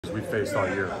we've faced all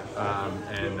year.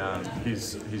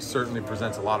 He certainly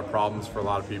presents a lot of problems for a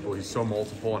lot of people. He's so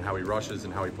multiple in how he rushes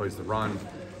and how he plays the run.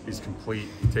 He's complete.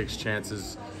 He takes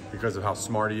chances because of how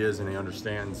smart he is, and he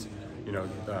understands,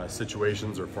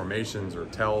 situations or formations or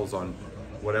tells on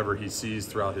whatever he sees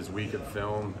throughout his week of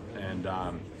film.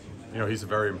 And he's a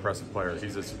very impressive player.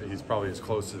 He's probably as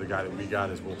close to the guy that we got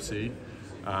as we'll see.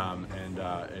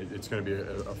 It's going to be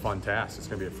a fun task. It's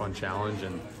going to be a fun challenge,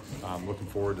 and looking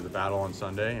forward to the battle on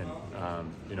Sunday. And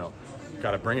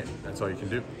got to bring it. That's all you can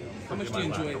do. How much do you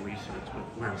enjoy research?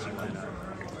 Where is he right now?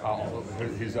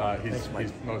 He's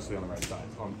mostly on the right side,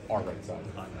 on our right side.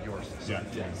 On yours. Yeah.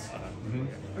 Yes.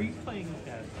 Are you playing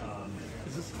at?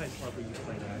 Is this the highest level you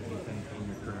played at? You think in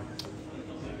your career?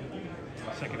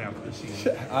 Second half of the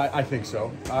season. I think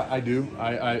so. I do.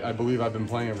 I believe I've been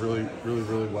playing it really, really,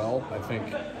 really well. I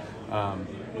think,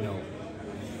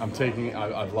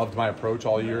 I've loved my approach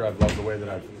all year. I've loved the way that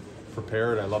I've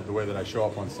prepared. I love the way that I show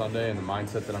up on Sunday and the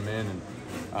mindset that I'm in, and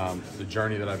the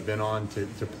journey that I've been on to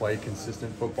play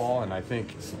consistent football. And I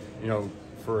think,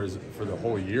 for the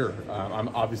whole year, I'm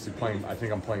obviously playing. I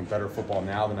think I'm playing better football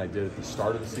now than I did at the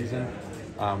start of the season,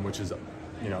 which is,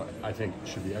 I think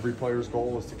should be every player's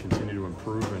goal, is to continue to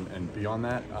improve and be on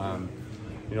that.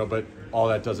 But all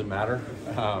that doesn't matter.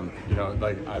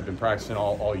 Like I've been practicing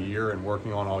all year and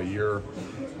working on all year.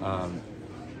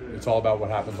 It's all about what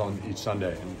happens on each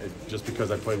Sunday. And just because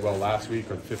I played well last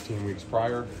week or 15 weeks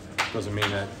prior doesn't mean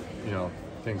that,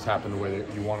 things happen the way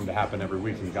that you want them to happen every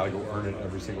week, and you got to go earn it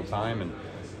every single time. And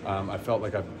I feel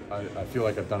like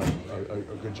I've done a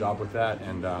good job with that,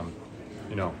 and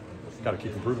got to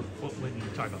keep improving. When you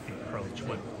talk about the approach,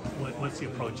 what's the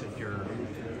approach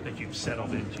that you've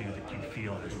settled into that you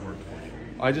feel has worked for you?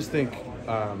 I just think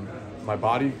my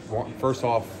body. First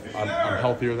off, I'm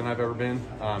healthier than I've ever been.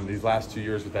 These last 2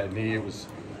 years with that knee, it was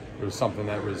something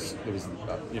that was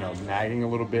nagging a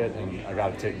little bit, and I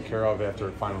got it taken care of after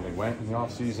it finally went in the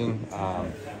off season.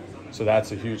 So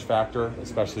that's a huge factor,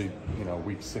 especially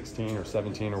week 16 or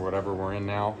 17 or whatever we're in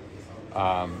now.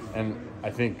 And I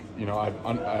think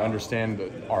I understand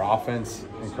our offense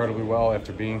incredibly well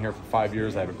after being here for 5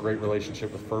 years. I have a great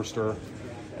relationship with Firster,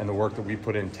 and the work that we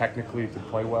put in technically to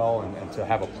play well and to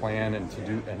have a plan and to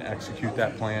do and execute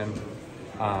that plan.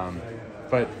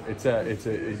 But it's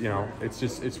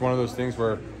one of those things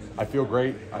where I feel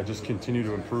great. I just continue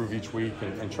to improve each week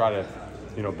and try to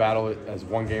battle it as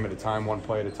one game at a time, one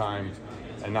play at a time,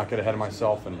 and not get ahead of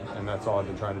myself, and that's all I've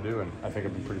been trying to do, and I think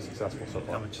I've been pretty successful so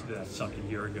far. How much did that suck a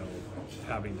year ago,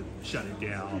 having to shut it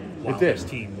down while this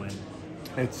team went?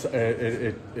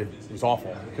 It was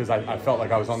awful, because I felt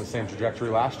like I was on the same trajectory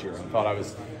last year. I thought I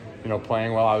was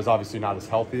playing well. I was obviously not as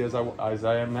healthy as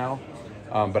I am now,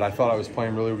 but I thought I was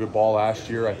playing really good ball last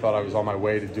year. I thought I was on my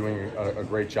way to doing a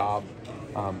great job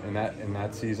in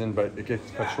that season, but it gets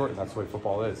cut short, and that's the way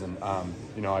football is. And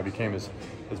I became as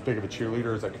big of a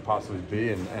cheerleader as I could possibly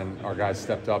be, and our guys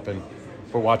stepped up. And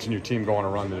for watching your team go on a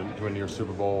run to a near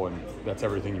Super Bowl, and that's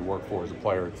everything you work for as a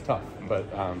player, it's tough. But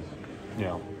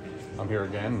I'm here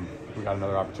again, and we got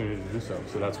another opportunity to do so.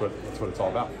 So that's what it's all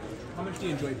about. How much do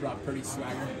you enjoy Brock Purdy's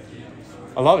swagger?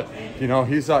 I love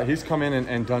it. He's come in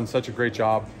and done such a great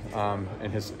job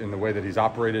in the way that he's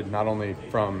operated, not only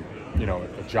from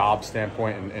a job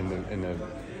standpoint and in the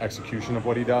execution of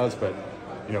what he does, but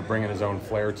bringing his own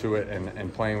flair to it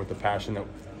and playing with the passion that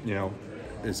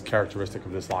is characteristic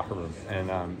of this locker room.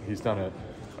 And he's done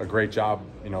a great job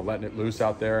letting it loose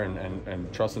out there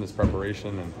and trusting his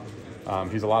preparation. And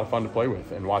he's a lot of fun to play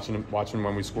with, and watching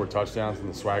when we score touchdowns and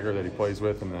the swagger that he plays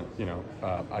with, and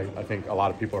I think a lot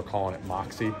of people are calling it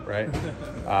moxie, right?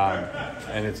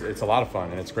 And it's a lot of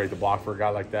fun, and it's great to block for a guy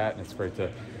like that, and it's great to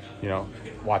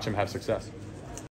watch him have success.